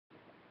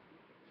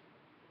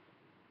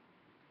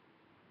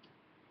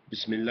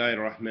بسم الله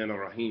الرحمن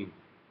الرحيم.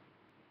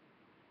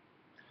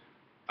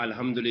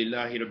 الحمد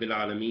لله رب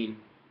العالمين،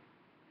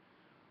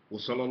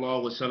 وصلى الله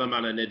وسلم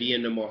على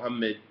نبينا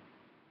محمد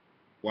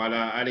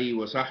وعلى آله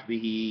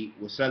وصحبه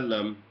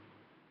وسلم.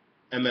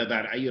 أما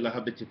بعد، أيها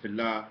الأحبة في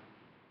الله،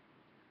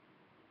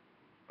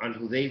 عن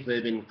حذيفة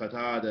بن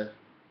قتادة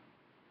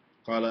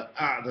قال: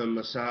 أعظم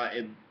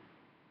مصائب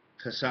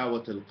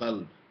قساوة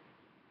القلب.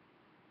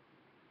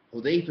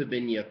 حذيفة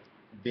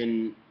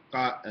بن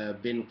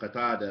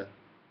Qatada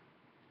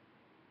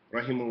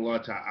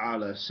rahimahullah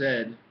ta'ala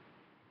said,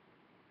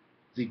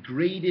 the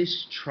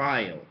greatest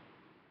trial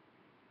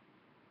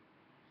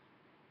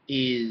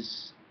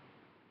is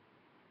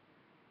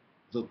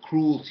the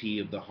cruelty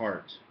of the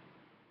heart.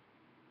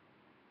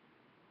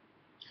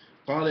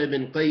 قال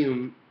ابن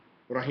قيم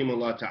رحمه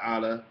الله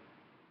تعالى: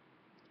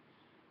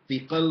 في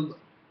قلب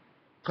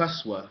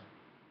قسوة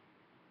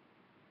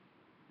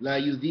لا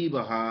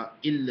يذيبها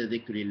إلا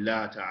ذكر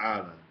الله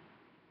تعالى،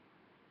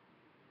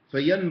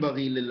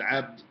 فينبغي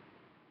للعبد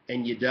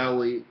أن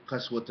يداوي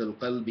قسوة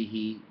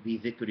قلبه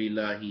بذكر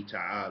الله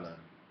تعالى.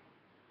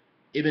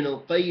 Ibn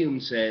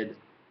al-Qayyim said,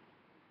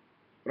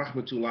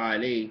 rahmatullah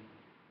alayh,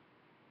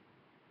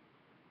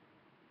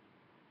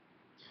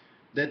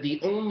 that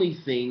the only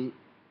thing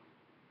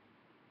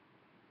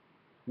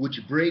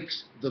which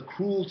breaks the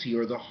cruelty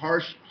or the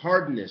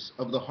hardness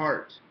of the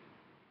heart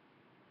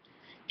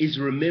is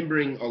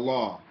remembering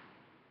Allah,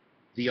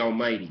 the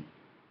Almighty.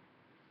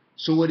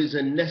 So it is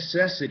a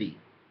necessity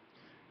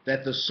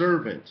that the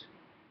servant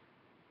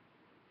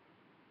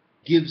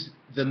gives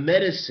the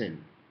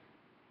medicine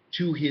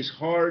to his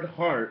hard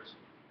heart,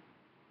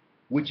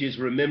 which is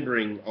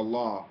remembering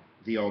Allah,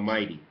 the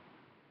Almighty.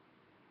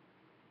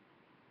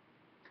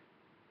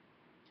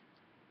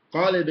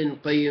 قال ابن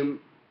قيم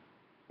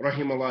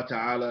رحمه الله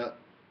تعالى: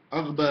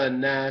 أغبى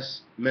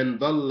الناس من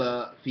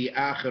ضل في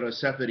آخر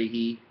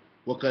سفره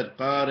وقد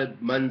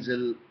قارب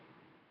منزل.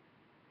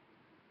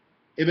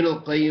 Ibn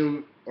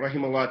al-Qayyim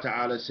rahimahullah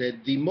ta'ala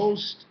said, the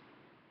most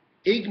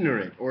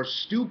ignorant or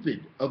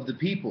stupid of the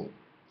people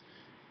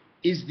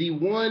is the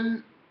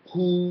one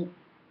who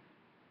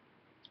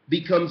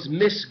becomes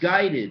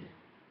misguided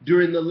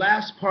during the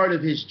last part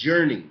of his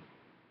journey,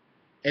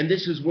 and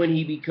this is when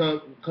he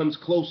comes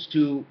close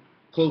to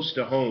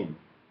home.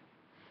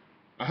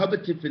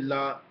 Ahabati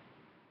fillah,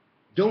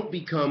 don't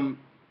become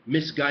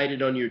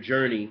misguided on your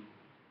journey,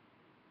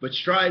 but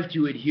strive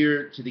to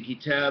adhere to the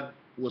kitab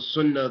wa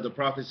sunnah of the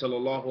Prophet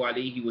sallallahu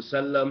alaihi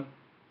wasallam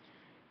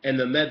and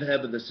the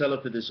madhab of the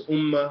salaf of this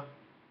ummah,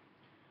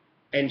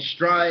 and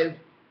strive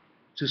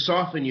to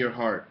soften your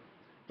heart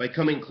by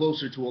coming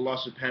closer to Allah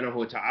subhanahu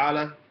wa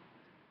ta'ala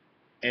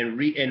and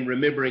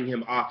remembering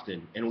Him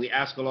often. And we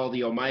ask Allah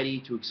the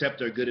Almighty to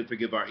accept our good and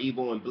forgive our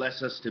evil, and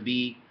bless us to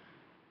be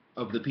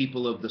of the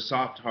people of the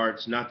soft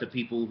hearts, not the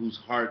people whose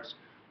hearts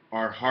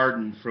are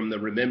hardened from the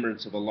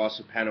remembrance of Allah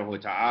subhanahu wa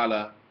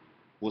ta'ala.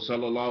 Wa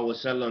sallallahu wa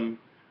sallam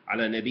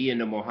ala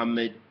nabiyyina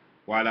Muhammad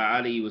wa ala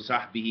alihi wa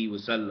sahbihi wa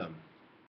sallam.